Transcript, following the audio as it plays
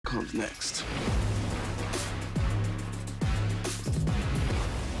comes next.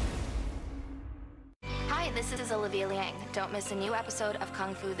 Hi, this is Olivia Liang. Don't miss a new episode of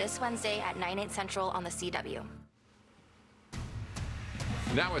Kung Fu this Wednesday at 9/8 Central on the CW.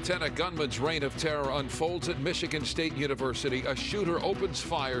 Now at 10, a gunman's reign of terror unfolds at Michigan State University. A shooter opens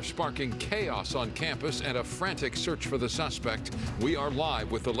fire, sparking chaos on campus and a frantic search for the suspect. We are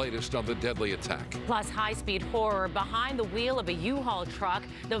live with the latest on the deadly attack. Plus, high-speed horror behind the wheel of a U-Haul truck.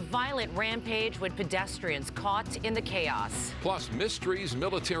 The violent rampage with pedestrians caught in the chaos. Plus, mysteries,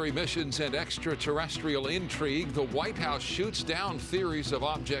 military missions, and extraterrestrial intrigue. The White House shoots down theories of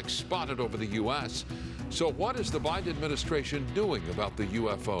objects spotted over the U.S. So what is the Biden administration doing about the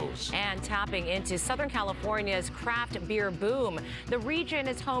UFOs? And tapping into Southern California's craft beer boom. The region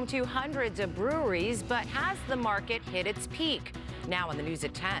is home to hundreds of breweries, but has the market hit its peak? Now on the news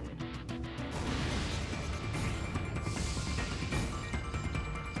at 10.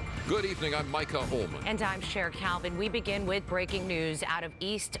 Good evening, I'm Micah Holman. And I'm Cher Calvin. We begin with breaking news out of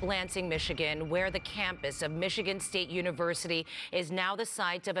East Lansing, Michigan, where the campus of Michigan State University is now the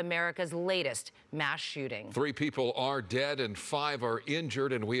site of America's latest mass shooting. 3 people are dead and 5 are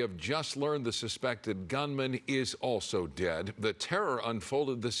injured, and we have just learned the suspected gunman is also dead. The terror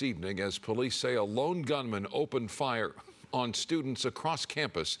unfolded this evening as police say a lone gunman opened fire on students across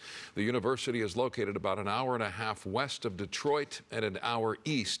campus. The university is located about an hour and a half west of Detroit and an hour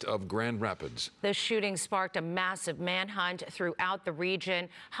east of Grand Rapids. The shooting sparked a massive manhunt throughout the region.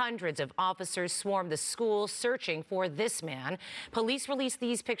 Hundreds of officers swarmed the school searching for this man. Police released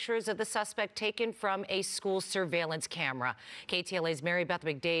these pictures of the suspect taken from a school surveillance camera. KTLA's Mary Beth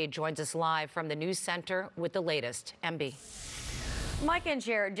McDade joins us live from the news center with the latest. MB. Mike and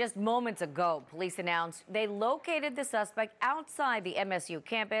Cher, just moments ago, police announced they located the suspect outside the MSU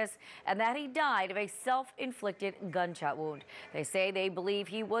campus and that he died of a self-inflicted gunshot wound. They say they believe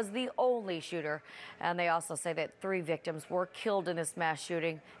he was the only shooter, and they also say that 3 victims were killed in this mass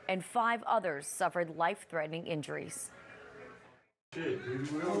shooting and 5 others suffered life-threatening injuries. Shit,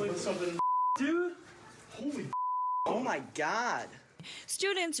 dude, we all something, dude. Holy, oh my God.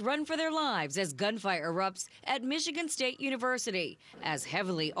 Students run for their lives as gunfire erupts at Michigan State University as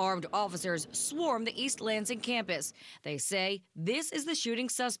heavily armed officers swarm the East Lansing campus. They say this is the shooting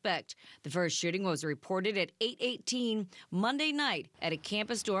suspect. The first shooting was reported at 8:18 Monday night at a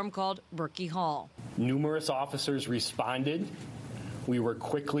campus dorm called Berkey Hall. Numerous officers responded. We were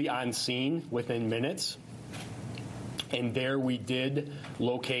quickly on scene within minutes. And there we did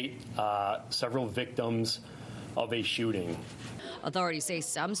locate several victims of a shooting. Authorities say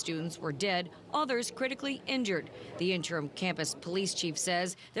some students were dead, others critically injured. The interim campus police chief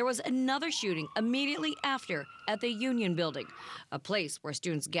says there was another shooting immediately after at the Union Building, a place where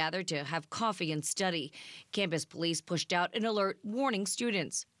students gathered to have coffee and study. Campus police pushed out an alert warning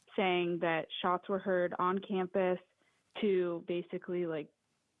students, saying that shots were heard on campus to basically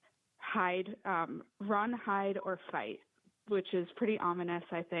hide, run, hide, or fight, which is pretty ominous,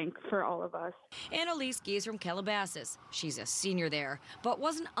 I think, for all of us. Annalise Gies from Calabasas. She's a senior there, but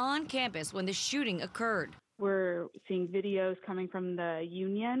wasn't on campus when the shooting occurred. We're seeing videos coming from the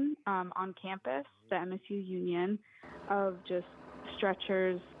union on campus, the MSU union, of just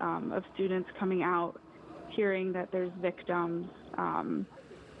stretchers of students coming out, hearing that there's victims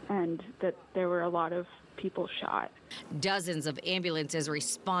and that there were a lot of people shot. Dozens of ambulances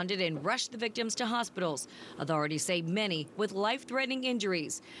responded and rushed the victims to hospitals. Authorities say many with life-threatening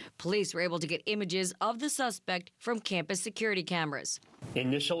injuries. Police were able to get images of the suspect from campus security cameras.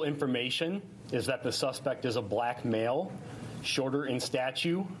 Initial information is that the suspect is a black male, shorter in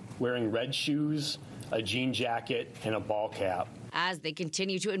stature, wearing red shoes, a jean jacket, and a ball cap. As they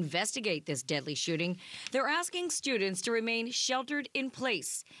continue to investigate this deadly shooting, they're asking students to remain sheltered in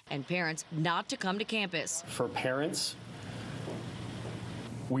place and parents not to come to campus. For parents,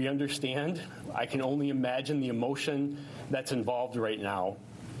 we understand. I can only imagine the emotion that's involved right now.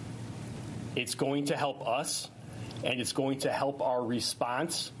 It's going to help us, and it's going to help our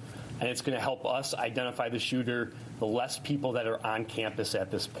response, and it's going to help us identify the shooter, the less people that are on campus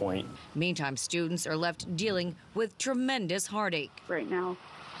at this point. Meantime, students are left dealing with tremendous heartache. Right now,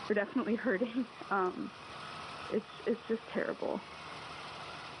 we're definitely hurting. It's just terrible.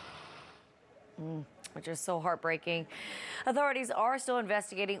 which is so heartbreaking. Authorities are still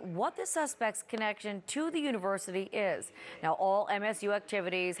investigating what the suspect's connection to the university is. Now, all MSU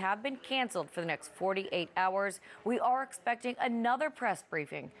activities have been canceled for the next 48 hours. We are expecting another press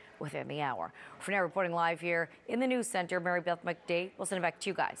briefing within the hour. For now, reporting live here in the news center, Mary Beth McDade. We'll send it back to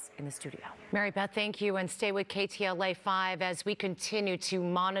you guys in the studio. Mary Beth, thank you, and stay with KTLA 5 as we continue to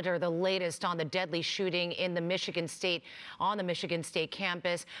monitor the latest on the deadly shooting in the Michigan State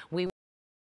campus. We